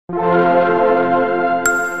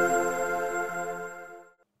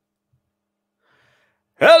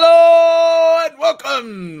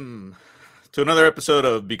to another episode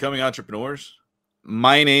of Becoming Entrepreneurs.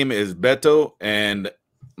 My name is Beto, and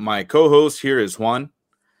my co-host here is Juan.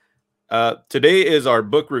 Today is our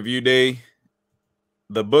book review day.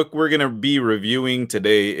 The book we're going to be reviewing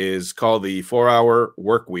today is called The 4-Hour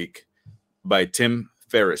Workweek by Tim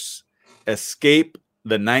Ferriss. Escape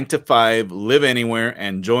the 9-to-5, live anywhere,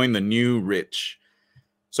 and join the new rich.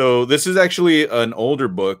 So this is actually an older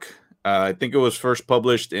book. I think it was first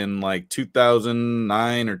published in like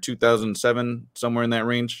 2009 or 2007, somewhere in that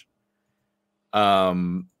range.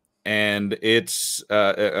 And it's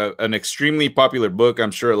an extremely popular book. I'm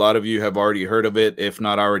sure a lot of you have already heard of it, if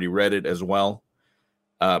not already read it as well.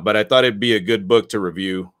 But I thought it'd be a good book to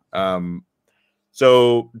review.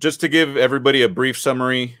 So just to give everybody a brief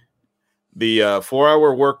summary, the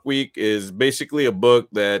 4-Hour Workweek is basically a book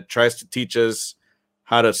that tries to teach us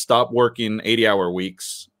how to stop working 80-hour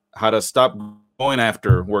weeks, how to stop going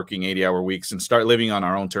after working 80-hour weeks and start living on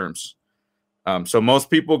our own terms. So most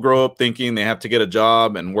people grow up thinking they have to get a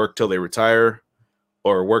job and work till they retire,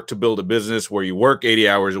 or work to build a business where you work 80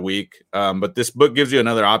 hours a week. But this book gives you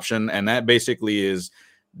another option, and that basically is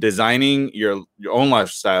designing your own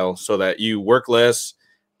lifestyle so that you work less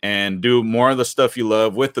and do more of the stuff you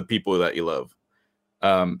love with the people that you love.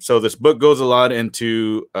 So this book goes a lot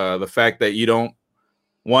into the fact that you don't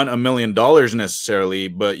want $1 million necessarily,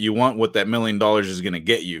 but you want what that $1 million is going to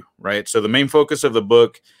get you, right? So the main focus of the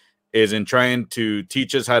book is in trying to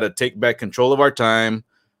teach us how to take back control of our time,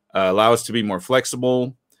 allow us to be more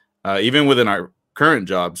flexible, even within our current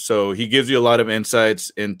jobs. So he gives you a lot of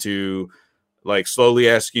insights into like slowly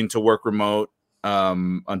asking to work remote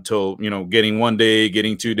until, getting 1 day,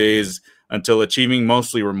 getting 2 days, until achieving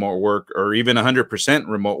mostly remote work or even 100%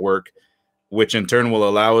 remote work, which in turn will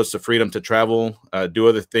allow us the freedom to travel, do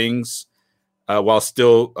other things while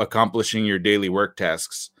still accomplishing your daily work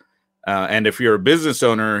tasks. And if you're a business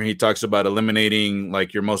owner, he talks about eliminating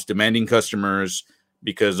like your most demanding customers,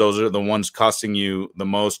 because those are the ones costing you the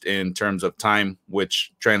most in terms of time,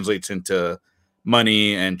 which translates into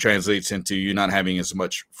money and translates into you not having as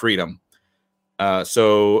much freedom.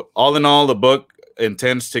 So all in all, the book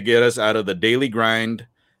intends to get us out of the daily grind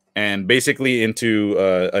and basically into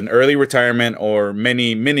an early retirement or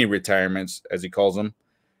many mini retirements, as he calls them.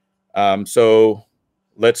 So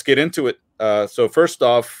let's get into it. So first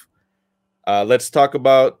off, let's talk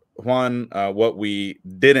about, Juan, what we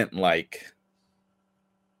didn't like.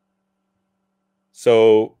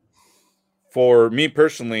 So for me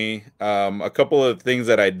personally, a couple of things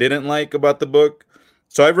that I didn't like about the book.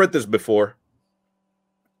 So I've read this before,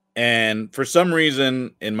 and for some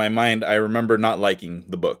reason in my mind, I remember not liking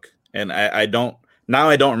the book. And I don't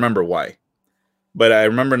remember why, but I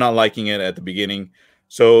remember not liking it at the beginning.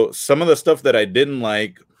 So some of the stuff that I didn't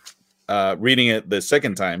like reading it the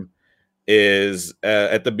second time is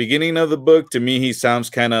at the beginning of the book, to me, he sounds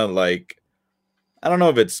kind of like, I don't know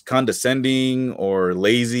if it's condescending or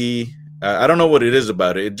lazy. I don't know what it is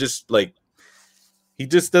about it. It just like, he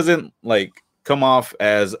just doesn't like come off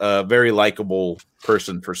as a very likable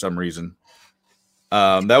person for some reason.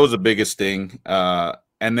 That was the biggest thing.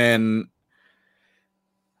 And then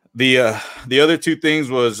the other two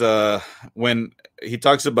things was when he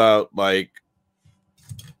talks about like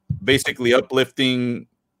basically uplifting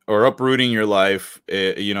or uprooting your life.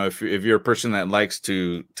 If you're a person that likes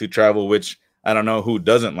to travel, which I don't know who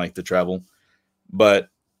doesn't like to travel, but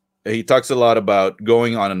he talks a lot about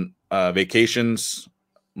going on vacations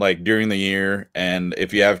like during the year, and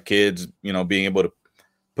if you have kids, being able to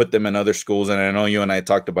put them in other schools. And I know you and I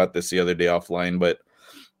talked about this the other day offline, but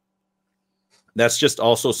that's just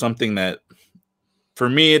also something that for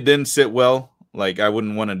me, it didn't sit well. Like I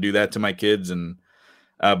wouldn't want to do that to my kids. And,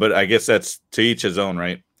 but I guess that's to each his own,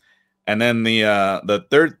 right? And then the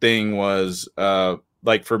third thing was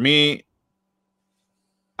like for me,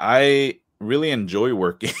 I really enjoy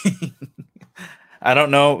working. I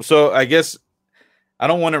don't know. So I guess I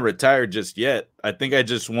don't want to retire just yet. I think I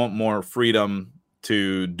just want more freedom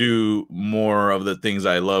to do more of the things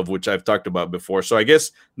I love, which I've talked about before. So I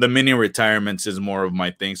guess the mini retirements is more of my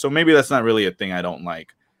thing. So maybe that's not really a thing I don't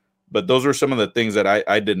like. But those are some of the things that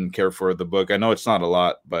I didn't care for the book. I know it's not a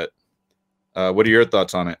lot, but what are your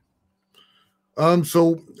thoughts on it?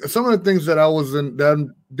 So some of the things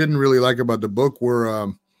that didn't really like about the book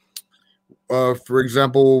were, for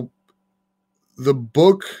example, the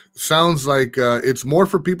book sounds like it's more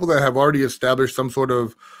for people that have already established some sort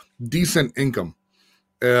of decent income.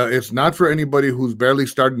 It's not for anybody who's barely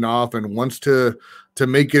starting off and wants to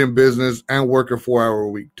make it in business and work a 4-hour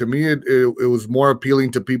week. To me, it was more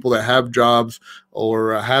appealing to people that have jobs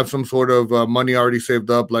or have some sort of money already saved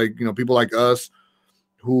up, like people like us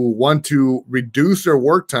who want to reduce their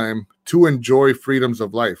work time to enjoy freedoms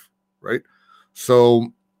of life, right?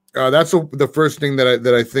 So that's the first thing that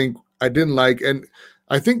I think I didn't like, and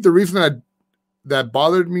I think the reason that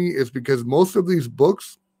bothered me is because most of these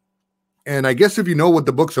books, and I guess if you know what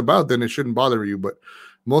the book's about, then it shouldn't bother you. But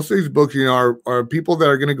most of these books, are people that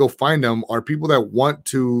are going to go find them, are people that want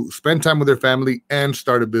to spend time with their family and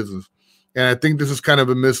start a business. And I think this is kind of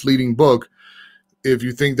a misleading book if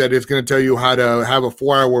you think that it's going to tell you how to have a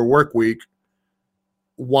 4-hour work week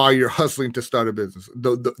while you're hustling to start a business.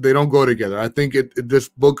 They don't go together. I think this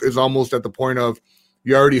book is almost at the point of,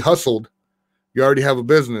 you already hustled, you already have a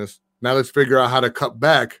business. Now let's figure out how to cut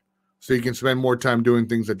back so you can spend more time doing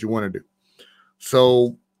things that you want to do.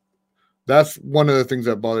 So that's one of the things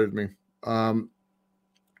that bothered me.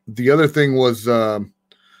 The other thing was that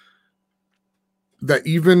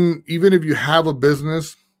even if you have a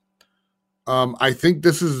business, I think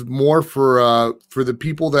this is more for the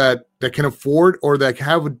people that can afford or that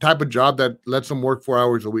have a type of job that lets them work 4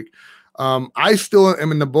 hours a week. I still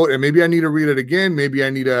am in the boat, and maybe I need to read it again. Maybe I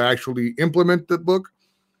need to actually implement the book.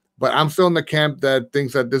 But I'm still in the camp that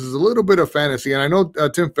thinks that this is a little bit of fantasy. And I know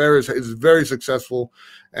Tim Ferriss is very successful.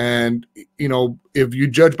 And, if you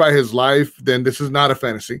judge by his life, then this is not a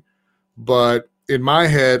fantasy. But in my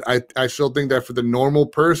head, I still think that for the normal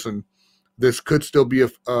person, this could still be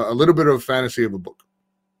a little bit of a fantasy of a book.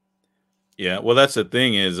 Yeah, well, that's the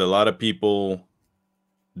thing, is a lot of people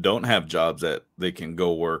don't have jobs that they can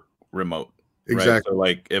go work remote. Exactly. Right? So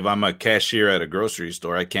like if I'm a cashier at a grocery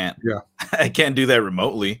store, I can't do that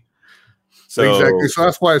remotely. So exactly. So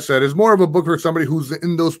that's why I said it's more of a book for somebody who's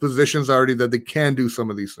in those positions already, that they can do some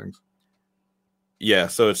of these things. Yeah,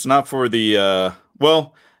 so it's not for the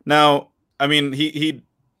well, now, I mean, he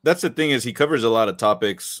that's the thing, is he covers a lot of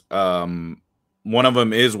topics. One of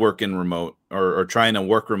them is working remote or trying to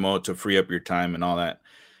work remote to free up your time and all that,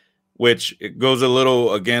 which it goes a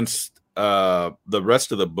little against the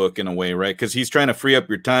rest of the book in a way, right? Because he's trying to free up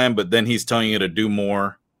your time, but then he's telling you to do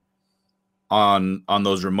more on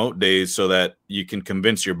those remote days so that you can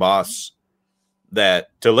convince your boss that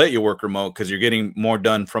to let you work remote, because you're getting more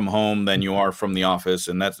done from home than you are from the office,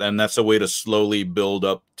 and that's a way to slowly build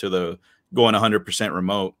up to the going 100%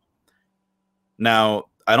 remote. Now,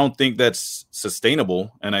 I don't think that's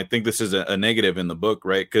sustainable, and I think this is a negative in the book,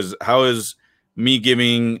 right? Because how is me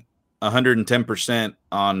giving 110%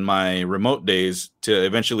 on my remote days to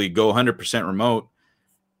eventually go 100% remote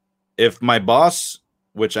if my boss,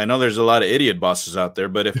 which I know there's a lot of idiot bosses out there,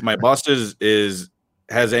 but if my boss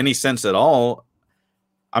has any sense at all,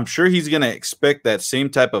 I'm sure he's going to expect that same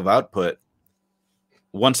type of output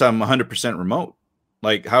once I'm 100% remote.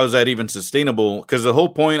 Like, how is that even sustainable? Because the whole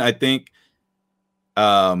point, I think,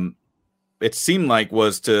 it seemed like,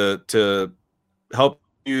 was to help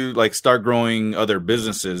you like start growing other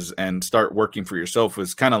businesses and start working for yourself,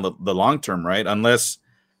 was kind of the long term, right? Unless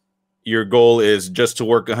your goal is just to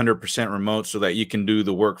work 100% remote so that you can do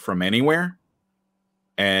the work from anywhere,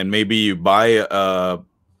 and maybe you buy a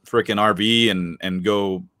freaking RV and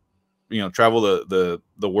go, travel the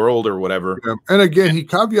world or whatever. Yeah. And again, he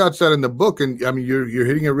caveats that in the book, and I mean, you're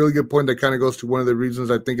hitting a really good point that kind of goes to one of the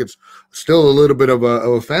reasons I think it's still a little bit of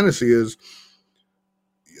a fantasy is,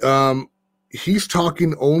 he's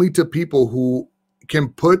talking only to people who can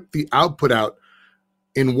put the output out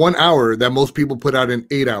in 1 hour that most people put out in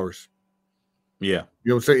 8 hours. Yeah. You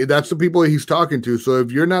know what I'm saying? That's the people he's talking to. So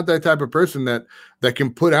if you're not that type of person that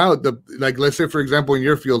can put out like, let's say, for example, in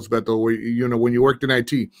your fields, Beto, where, when you worked in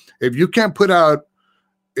IT, if you can't put out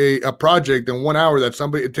a project in 1 hour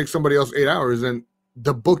it takes somebody else 8 hours, then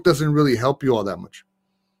the book doesn't really help you all that much.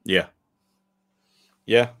 Yeah.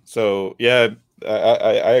 Yeah. So yeah,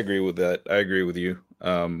 I agree with that. I agree with you.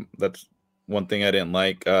 That's one thing I didn't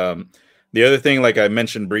like. The other thing, like I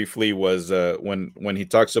mentioned briefly, was when he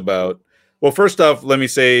talks about, well, first off, let me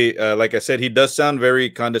say, like I said, he does sound very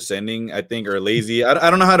condescending, I think, or lazy. I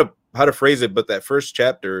don't know how to phrase it, but that first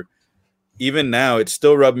chapter, even now, it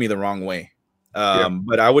still rubbed me the wrong way.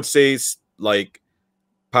 But I would say, like,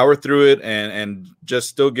 power through it and just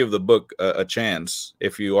still give the book a chance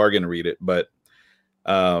if you are going to read it. But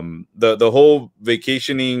the whole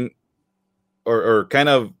vacationing or kind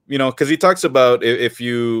of, because he talks about if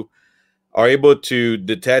you are able to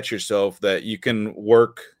detach yourself, that you can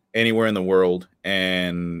work anywhere in the world,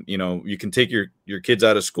 and you can take your kids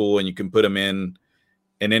out of school and you can put them in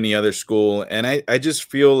any other school. And I just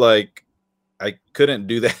feel like I couldn't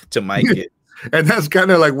do that to my kids. And that's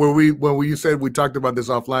kind of like when you said we talked about this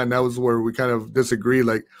offline, that was where we kind of disagree.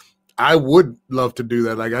 Like, I would love to do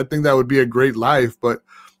that. Like, I think that would be a great life, but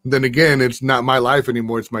then again, it's not my life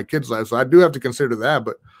anymore. It's my kids' life. So I do have to consider that.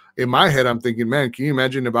 But in my head, I'm thinking, man, can you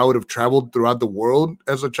imagine if I would have traveled throughout the world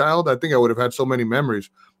as a child? I think I would have had so many memories.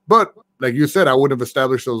 But like you said, I wouldn't have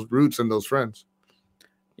established those roots and those friends.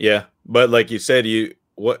 Yeah, but like you said,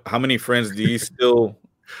 how many friends do you still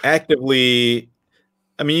actively?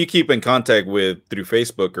 I mean, you keep in contact with through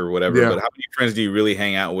Facebook or whatever, but how many friends do you really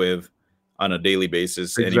hang out with on a daily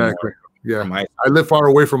basis anymore? Yeah, I live far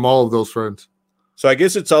away from all of those friends. So I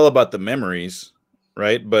guess it's all about the memories,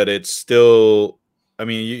 right? But it's still, I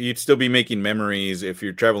mean, you'd still be making memories if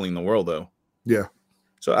you're traveling the world, though. Yeah.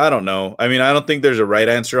 So I don't know. I mean, I don't think there's a right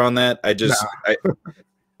answer on that. I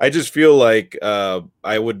just feel like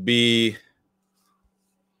I would be,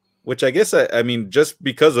 which I guess I mean, just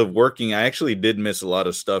because of working, I actually did miss a lot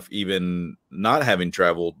of stuff, even not having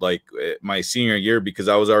traveled like my senior year, because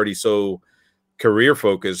I was already so career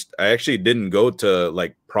focused. I actually didn't go to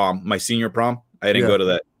like prom, my senior prom. I didn't go to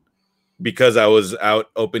that because I was out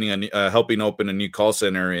helping open a new call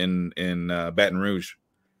center in Baton Rouge.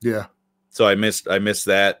 Yeah. So I missed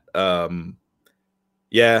that.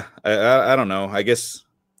 Yeah, I don't know. I guess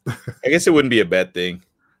it wouldn't be a bad thing.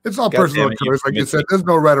 It's all personal choice. Like you said, there's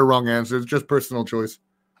no right or wrong answer. It's just personal choice.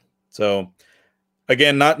 So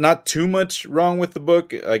again, not too much wrong with the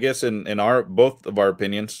book, I guess, in both of our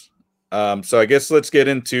opinions. So I guess let's get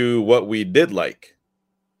into what we did like.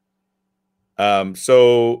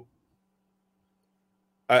 So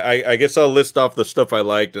I guess I'll list off the stuff I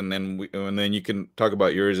liked, and then you can talk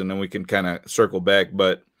about yours, and then we can kind of circle back.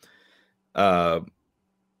 But so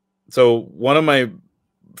one of my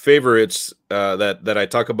favorites that I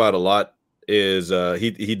talk about a lot is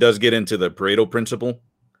he does get into the Pareto principle,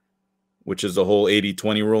 which is the whole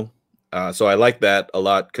 80-20 rule. So I like that a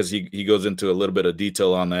lot because he goes into a little bit of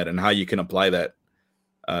detail on that and how you can apply that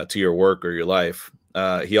to your work or your life.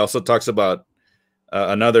 He also talks about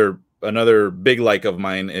another big like of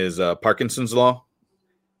mine is Parkinson's law,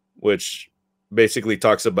 which basically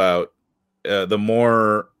talks about the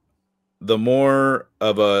more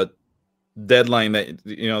of a deadline that,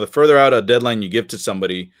 the further out a deadline you give to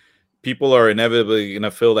somebody, people are inevitably going to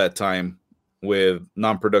fill that time with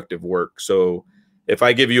non-productive work. So if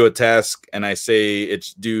I give you a task and I say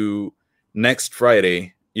it's due next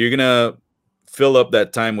Friday, you're going to fill up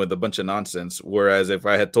that time with a bunch of nonsense. Whereas if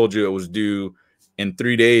I had told you it was due in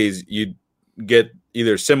 3 days, you'd get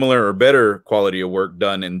either similar or better quality of work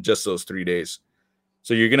done in just those 3 days.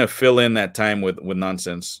 So you're going to fill in that time with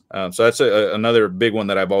nonsense. So that's another big one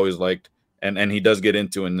that I've always liked. And he does get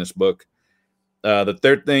into in this book. The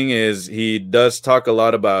third thing is he does talk a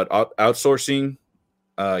lot about outsourcing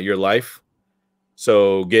your life.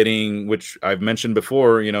 So which I've mentioned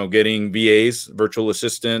before, getting VAs, virtual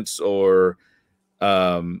assistants, or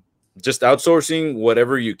just outsourcing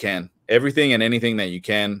whatever you can, everything and anything that you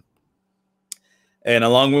can. And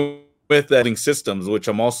along with that, systems, which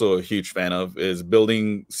I'm also a huge fan of, is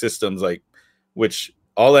building systems which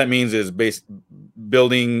all that means is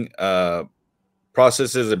building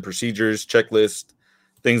processes and procedures, checklists,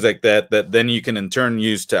 things like that then you can in turn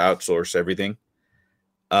use to outsource everything.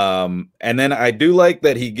 And then I do like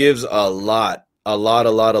that he gives a lot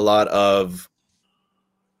of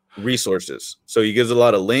resources. So he gives a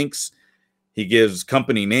lot of links. He gives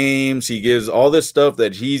company names. He gives all this stuff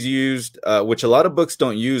that he's used, which a lot of books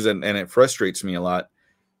don't use, and it frustrates me a lot.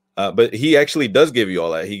 But he actually does give you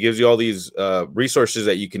all that. He gives you all these resources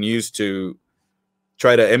that you can use to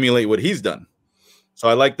try to emulate what he's done. So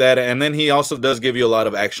I like that. And then he also does give you a lot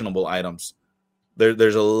of actionable items.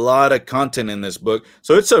 There's a lot of content in this book.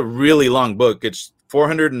 So it's a really long book. It's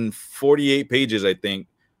 448 pages, I think.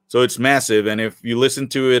 So it's massive. And if you listen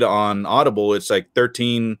to it on Audible, it's like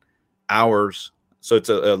 13 hours. So it's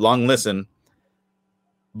a long listen.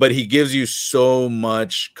 But he gives you so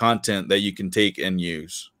much content that you can take and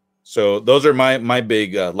use. So those are my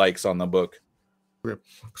big likes on the book.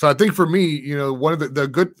 So I think for me, one of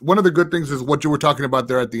the good things is what you were talking about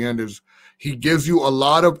there at the end is he gives you a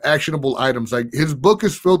lot of actionable items. Like his book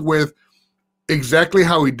is filled with exactly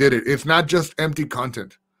how he did it. It's not just empty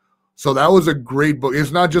content. So that was a great book.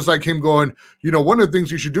 It's not just like him going, one of the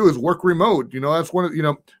things you should do is work remote. That's one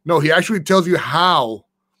of, no, he actually tells you how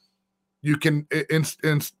you can,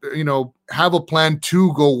 have a plan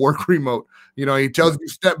to go work remote. He tells you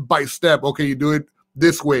step by step. Okay, you do it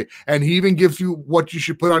this way. And he even gives you what you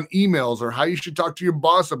should put on emails or how you should talk to your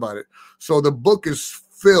boss about it. So the book is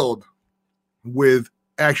filled with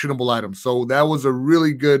actionable items. So that was a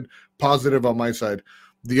really good positive on my side.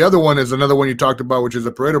 The other one is another one you talked about, which is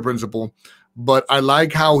the Pareto principle. But I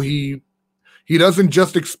like how he doesn't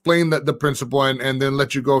just explain the principle and then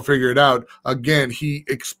let you go figure it out. Again, he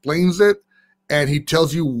explains it and he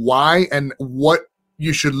tells you why and what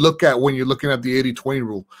you should look at when you're looking at the 80-20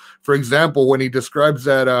 rule. For example, when he describes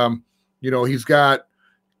that, he's got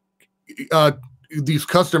these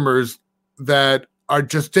customers that are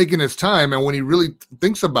just taking his time. And when he really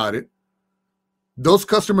thinks about it, those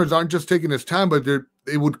customers aren't just taking his time, but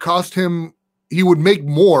it would cost him, he would make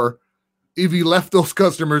more if he left those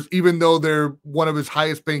customers, even though they're one of his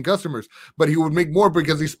highest paying customers. But he would make more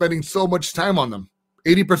because he's spending so much time on them.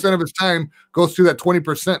 80% of his time goes to that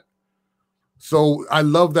 20%. So I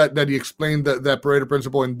love that he explained that Pareto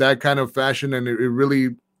principle in that kind of fashion, and it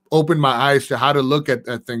really opened my eyes to how to look at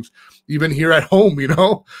things, even here at home,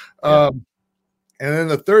 Yeah. And then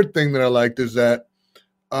the third thing that I liked is that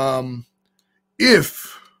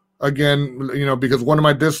if, again, because one of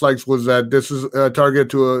my dislikes was that this is targeted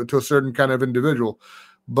to a certain kind of individual,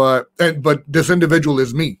 but this individual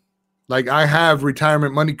is me. Like, I have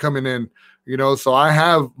retirement money coming in, so I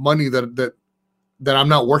have money that I'm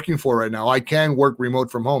not working for right now. I can work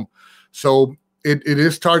remote from home. So it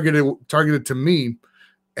is targeted to me.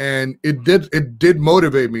 And it did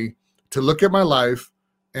motivate me to look at my life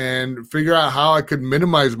and figure out how I could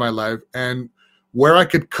minimize my life and where I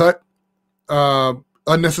could cut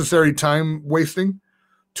unnecessary time wasting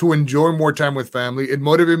to enjoy more time with family. It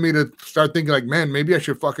motivated me to start thinking like, man, maybe I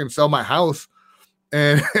should fucking sell my house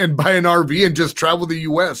and buy an RV and just travel the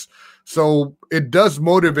US. So it does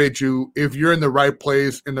motivate you if you're in the right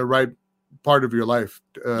place, in the right part of your life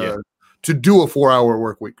to do a 4-hour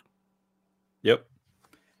work week. Yep.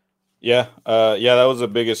 Yeah. That was the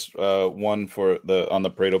biggest one on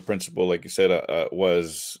the Pareto principle. Like you said,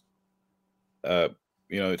 was,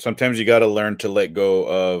 sometimes you got to learn to let go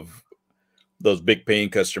of those big paying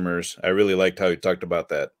customers. I really liked how you talked about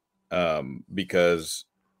that, because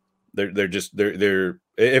they're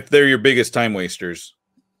if they're your biggest time wasters,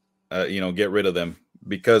 get rid of them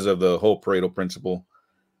because of the whole Pareto principle.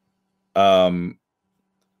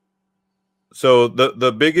 So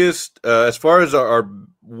the biggest, as far as our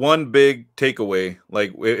one big takeaway,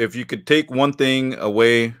 like if you could take one thing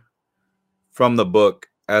away from the book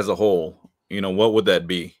as a whole, what would that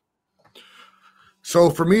be? So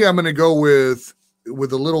for me, I'm going to go with a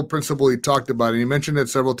little principle he talked about, and he mentioned it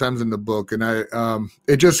several times in the book, and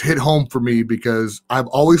it just hit home for me because I've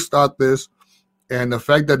always thought this, and the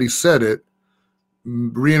fact that he said it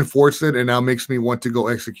reinforced it, and now makes me want to go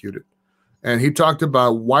execute it. And he talked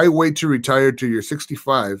about, why wait to retire till you're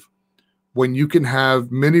 65 when you can have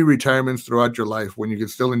many retirements throughout your life, when you can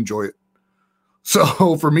still enjoy it.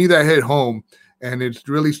 So for me, that hit home, and it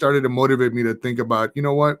really started to motivate me to think about,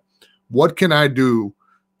 what can I do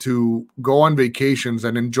to go on vacations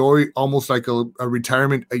and enjoy almost like a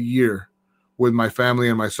retirement a year with my family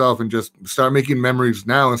and myself, and just start making memories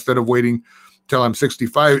now instead of waiting till I'm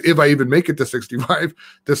 65, if I even make it to 65,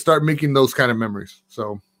 to start making those kind of memories.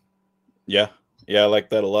 So yeah, I like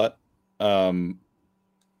that a lot.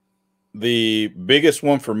 The biggest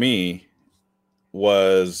one for me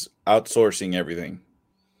was outsourcing everything,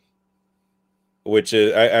 which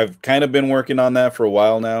is, I've kind of been working on that for a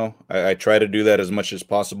while now. I try to do that as much as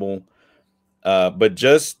possible, but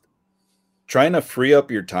just trying to free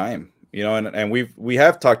up your time, and we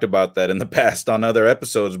have talked about that in the past on other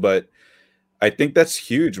episodes, but I think that's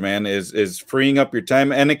huge, man, is freeing up your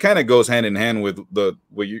time. And it kind of goes hand in hand with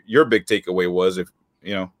what your big takeaway was,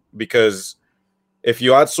 because if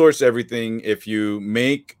you outsource everything, if you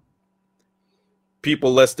make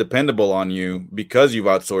people less dependable on you because you've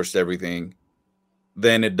outsourced everything,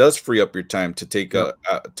 then it does free up your time to take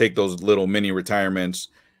those little mini retirements.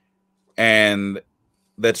 And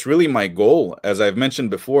that's really my goal. As I've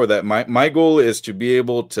mentioned before, that my goal is to be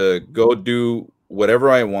able to go do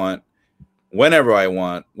whatever I want, whenever I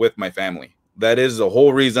want, with my family. That is the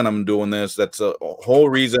whole reason I'm doing this. That's a whole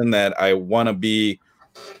reason that I want to be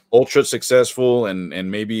ultra successful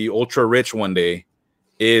and maybe ultra rich one day,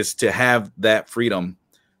 is to have that freedom.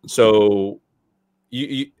 So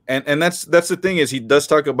and that's the thing, is he does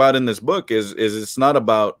talk about in this book is it's not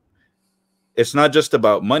just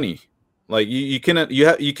about money. Like you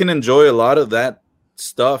can enjoy a lot of that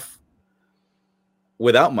stuff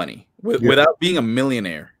without money, without being a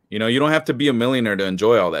millionaire. You don't have to be a millionaire to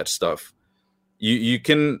enjoy all that stuff. You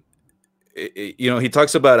can, he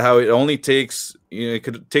talks about how it only takes, it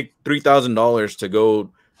could take $3,000 to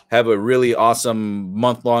go have a really awesome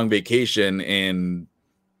month-long vacation in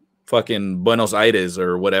fucking Buenos Aires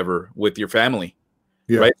or whatever with your family.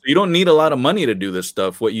 Yeah. Right? So you don't need a lot of money to do this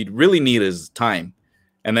stuff. What you really need is time.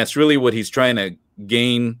 And that's really what he's trying to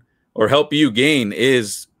gain, or help you gain,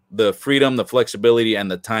 is the freedom, the flexibility,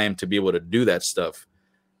 and the time to be able to do that stuff.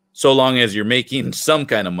 So long as you're making some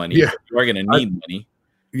kind of money, you are going to need money.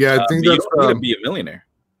 Yeah, I think that's, you don't need to be a millionaire.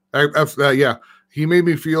 Yeah, he made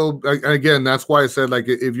me feel, again, that's why I said, like,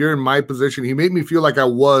 if you're in my position, he made me feel like I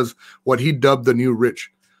was what he dubbed the new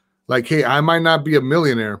rich. Like, hey, I might not be a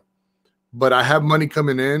millionaire, but I have money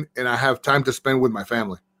coming in and I have time to spend with my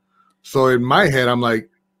family. So in my head, I'm like,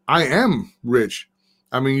 I am rich.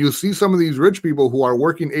 I mean, you see some of these rich people who are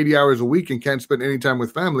working 80 hours a week and can't spend any time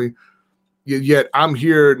with family. Yet I'm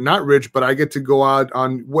here, not rich, but I get to go out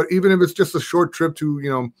on what, even if it's just a short trip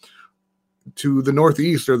to, to the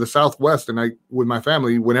Northeast or the Southwest, and with my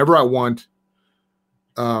family whenever I want.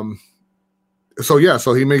 So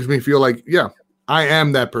he makes me feel like, yeah, I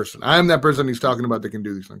am that person. I am that person he's talking about that can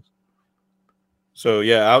do these things. So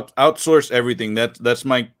yeah, outsource everything. That's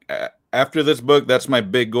my after this book, that's my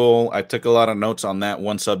big goal. I took a lot of notes on that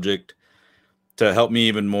one subject to help me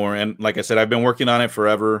even more. And like I said, I've been working on it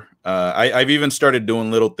forever. I've even started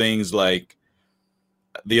doing little things like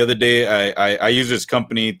the other day, I use this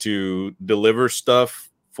company to deliver stuff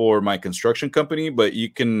for my construction company, but you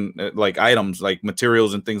can like items like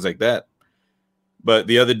materials and things like that. But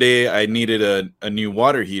the other day I needed a new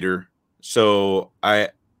water heater. So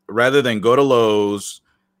rather than go to Lowe's,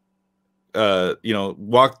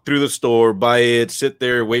 walk through the store, buy it, sit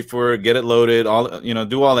there, wait for it, get it loaded,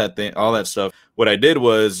 do all that stuff. What I did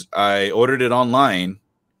was I ordered it online,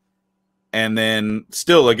 and then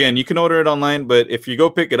still, again, you can order it online, but if you go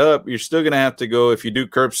pick it up, you're still going to have to go. If you do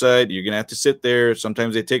curbside, you're going to have to sit there.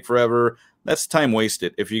 Sometimes they take forever. That's time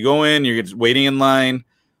wasted. If you go in, you're just waiting in line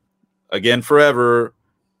again forever,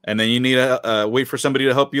 and then you need to wait for somebody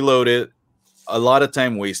to help you load it. A lot of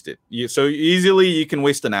time wasted. So easily you can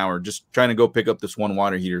waste an hour just trying to go pick up this one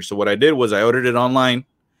water heater. So what I did was I ordered it online,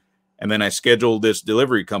 and then I scheduled this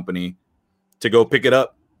delivery company to go pick it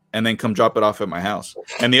up and then come drop it off at my house.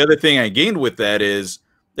 And the other thing I gained with that is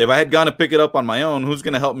if I had gone to pick it up on my own, who's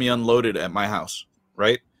going to help me unload it at my house,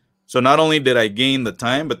 right? So not only did I gain the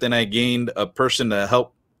time, but then I gained a person to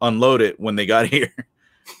help unload it when they got here.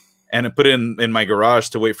 And I put it in my garage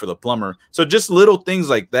to wait for the plumber. So just little things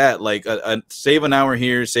like that, like save an hour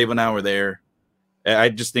here, save an hour there. I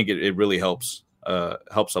just think it really helps a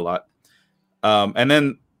lot. And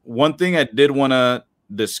then one thing I did want to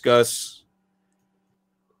discuss.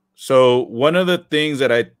 So one of the things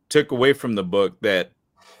that I took away from the book that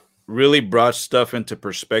really brought stuff into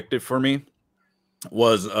perspective for me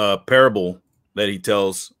was a parable that he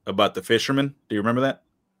tells about the fisherman. Do you remember that?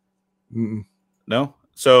 Mm-mm. No?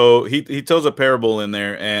 So he tells a parable in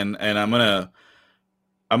there, and I'm gonna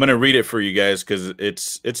read it for you guys because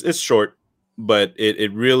it's short, but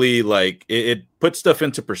it really it puts stuff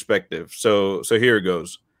into perspective. So here it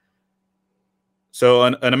goes. So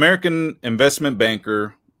an American investment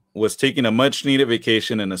banker was taking a much needed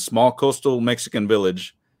vacation in a small coastal Mexican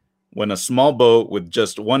village when a small boat with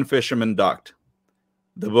just one fisherman docked.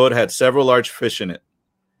 The boat had several large fish in it.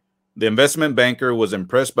 The investment banker was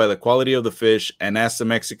impressed by the quality of the fish and asked the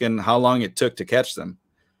Mexican how long it took to catch them.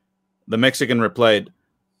 The Mexican replied,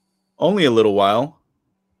 "Only a little while."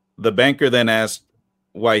 The banker then asked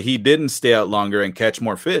why he didn't stay out longer and catch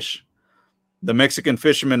more fish. The Mexican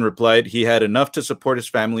fisherman replied he had enough to support his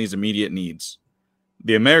family's immediate needs.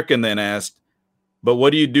 The American then asked, "But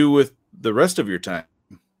what do you do with the rest of your time?"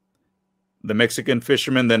 The Mexican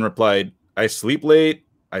fisherman then replied, "I sleep late,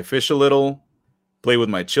 I fish a little, play with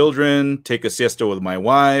my children, take a siesta with my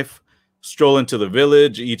wife, stroll into the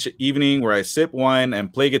village each evening where I sip wine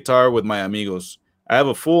and play guitar with my amigos. I have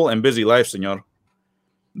a full and busy life, senor."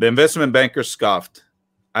 The investment banker scoffed.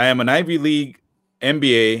 "I am an Ivy League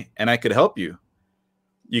MBA and I could help you.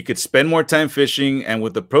 You could spend more time fishing and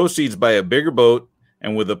with the proceeds buy a bigger boat,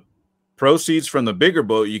 and with the proceeds from the bigger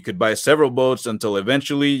boat, you could buy several boats until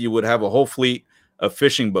eventually you would have a whole fleet of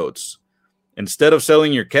fishing boats. Instead of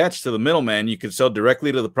selling your catch to the middleman, you could sell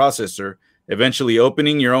directly to the processor, eventually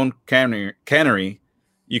opening your own cannery.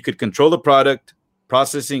 You could control the product,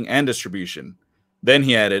 processing, and distribution." Then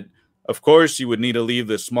he added, "Of course, you would need to leave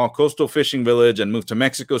this small coastal fishing village and move to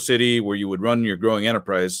Mexico City, where you would run your growing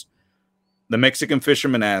enterprise." The Mexican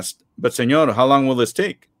fisherman asked, "But senor, how long will this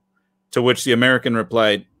take?" To which the American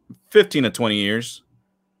replied, 15 to 20 years.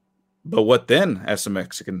 "But what then?" asked the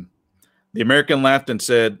Mexican. The American laughed and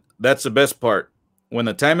said, "That's the best part. When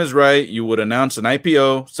the time is right, you would announce an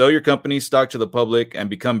IPO, sell your company's stock to the public, and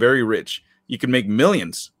become very rich. You can make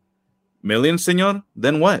millions." "Millions, senor?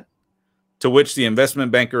 Then what?" To which the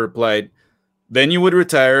investment banker replied, "Then you would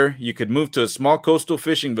retire. You could move to a small coastal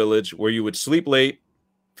fishing village where you would sleep late,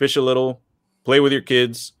 fish a little, play with your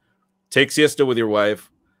kids, take siesta with your wife,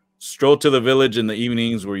 stroll to the village in the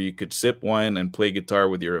evenings where you could sip wine and play guitar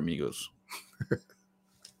with your amigos."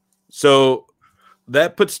 So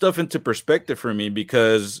that puts stuff into perspective for me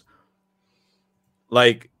because,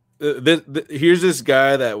 like, here's this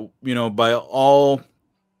guy that, you know, by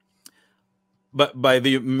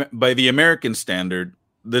the American standard,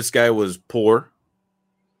 this guy was poor,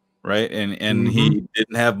 right? And he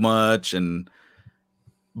didn't have much,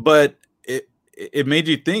 but it made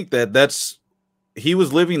you think that he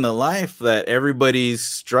was living the life that everybody's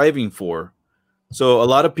striving for. So a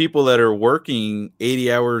lot of people that are working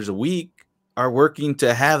 80 hours a week are working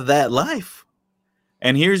to have that life.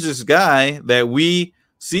 And here's this guy that we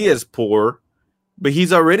see as poor, but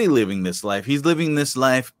he's already living this life. He's living this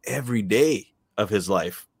life every day of his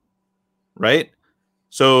life, right?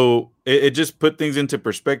 So it just put things into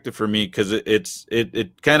perspective for me, because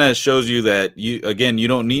it kind of shows you that you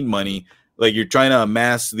don't need money. Like, you're trying to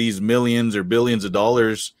amass these millions or billions of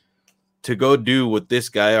dollars to go do what this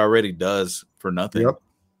guy already does for nothing. Yep.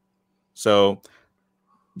 So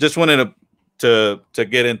just wanted to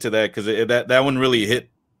get into that, because that one really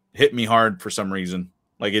hit me hard for some reason.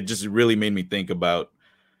 Like, it just really made me think about,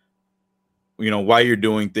 you know, why you're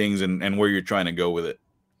doing things and where you're trying to go with it.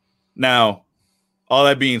 Now, all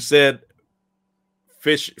that being said,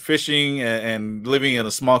 fishing and living in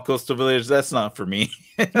a small coastal village, that's not for me.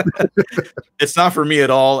 It's not for me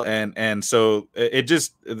at all. And so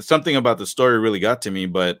something about the story really got to me,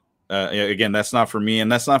 but again, that's not for me,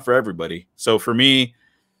 and that's not for everybody. So for me,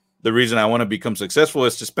 the reason I want to become successful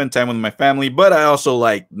is to spend time with my family, but I also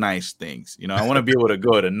like nice things. You know, I want to be able to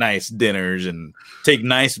go to nice dinners and take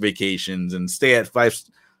nice vacations and stay at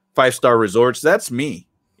five-star resorts. That's me.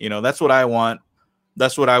 You know, that's what I want.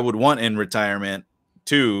 That's what I would want in retirement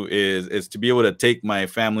too, is to be able to take my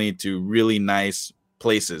family to really nice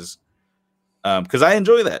places. Because I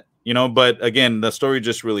enjoy that, you know, but again, the story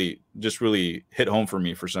just really hit home for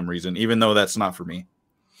me for some reason, even though that's not for me.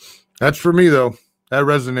 That's for me though. That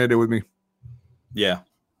resonated with me. Yeah.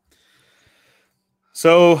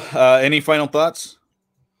 So, any final thoughts?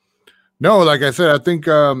 No, like I said, I think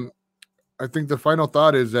the final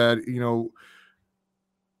thought is that, you know,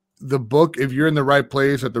 the book, if you're in the right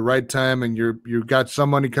place at the right time and you've got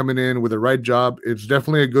some money coming in with the right job, it's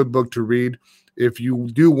definitely a good book to read. If you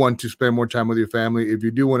do want to spend more time with your family, if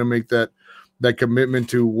you do want to make that commitment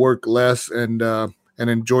to work less and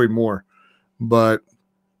enjoy more. But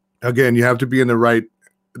again, you have to be in the right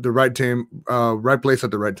time, right place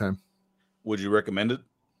at the right time. Would you recommend it?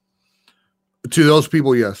 To those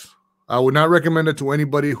people, yes. I would not recommend it to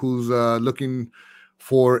anybody who's looking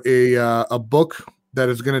for a book that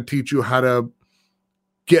is going to teach you how to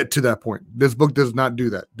get to that point. This book does not do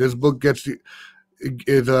that. This book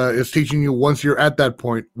is teaching you, once you're at that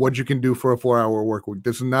point, what you can do for a 4-hour work week.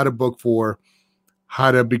 This is not a book for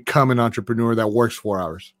how to become an entrepreneur that works 4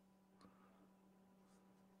 hours.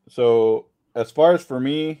 So as far as for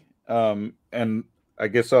me, and I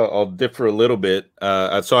guess I'll differ a little bit.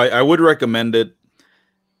 So I would recommend it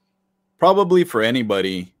probably for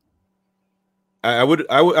anybody. I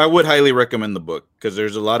would highly recommend the book, because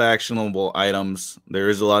there's a lot of actionable items. There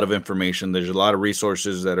is a lot of information. There's a lot of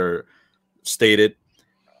resources that are stated.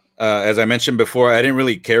 As I mentioned before, I didn't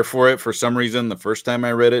really care for it for some reason the first time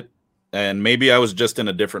I read it, and maybe I was just in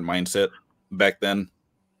a different mindset back then.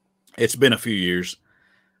 It's been a few years,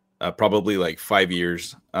 probably like 5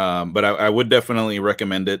 years, but I would definitely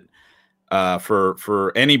recommend it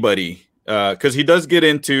for anybody, because he does get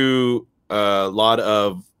into a lot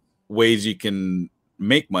of ways you can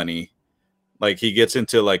make money. Like, he gets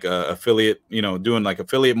into like affiliate, you know, doing like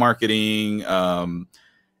affiliate marketing.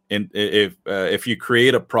 And if you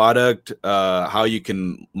create a product, how you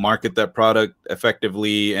can market that product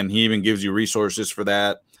effectively. And he even gives you resources for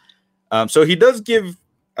that. So he does give,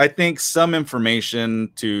 I think, some information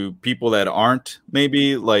to people that aren't,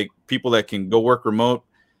 maybe like people that can go work remote.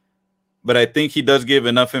 But I think he does give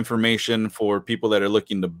enough information for people that are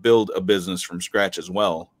looking to build a business from scratch as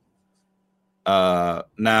well.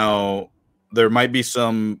 Now, there might be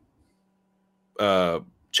some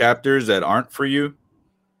chapters that aren't for you.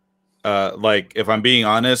 Like, if I'm being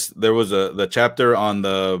honest, there was the chapter on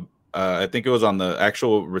the I think it was on the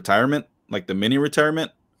actual retirement, like the mini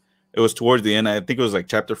retirement. It was towards the end. I think it was like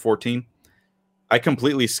chapter 14. I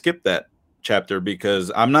completely skipped that chapter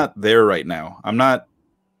because I'm not there right now. I'm not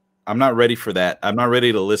ready for that. I'm not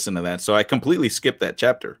ready to listen to that. So I completely skipped that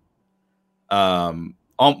chapter.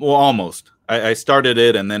 Almost. I started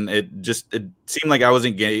it, and then it seemed like I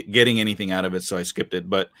wasn't getting anything out of it, so I skipped it.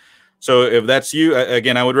 But so if that's you,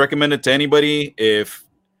 again, I would recommend it to anybody. If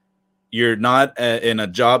you're not in a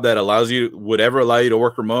job that would ever allow you to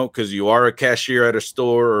work remote, because you are a cashier at a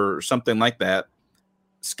store or something like that,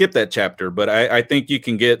 skip that chapter. But I think you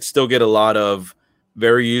can still get a lot of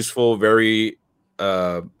very useful, very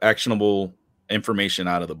actionable information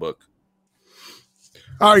out of the book.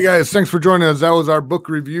 All right, guys, thanks for joining us. That was our book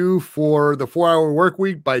review for The 4-Hour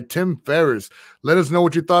Workweek by Tim Ferriss. Let us know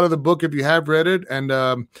what you thought of the book if you have read it. And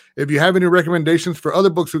if you have any recommendations for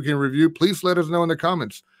other books we can review, please let us know in the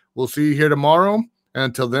comments. We'll see you here tomorrow. And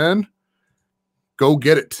until then, go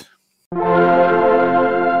get it.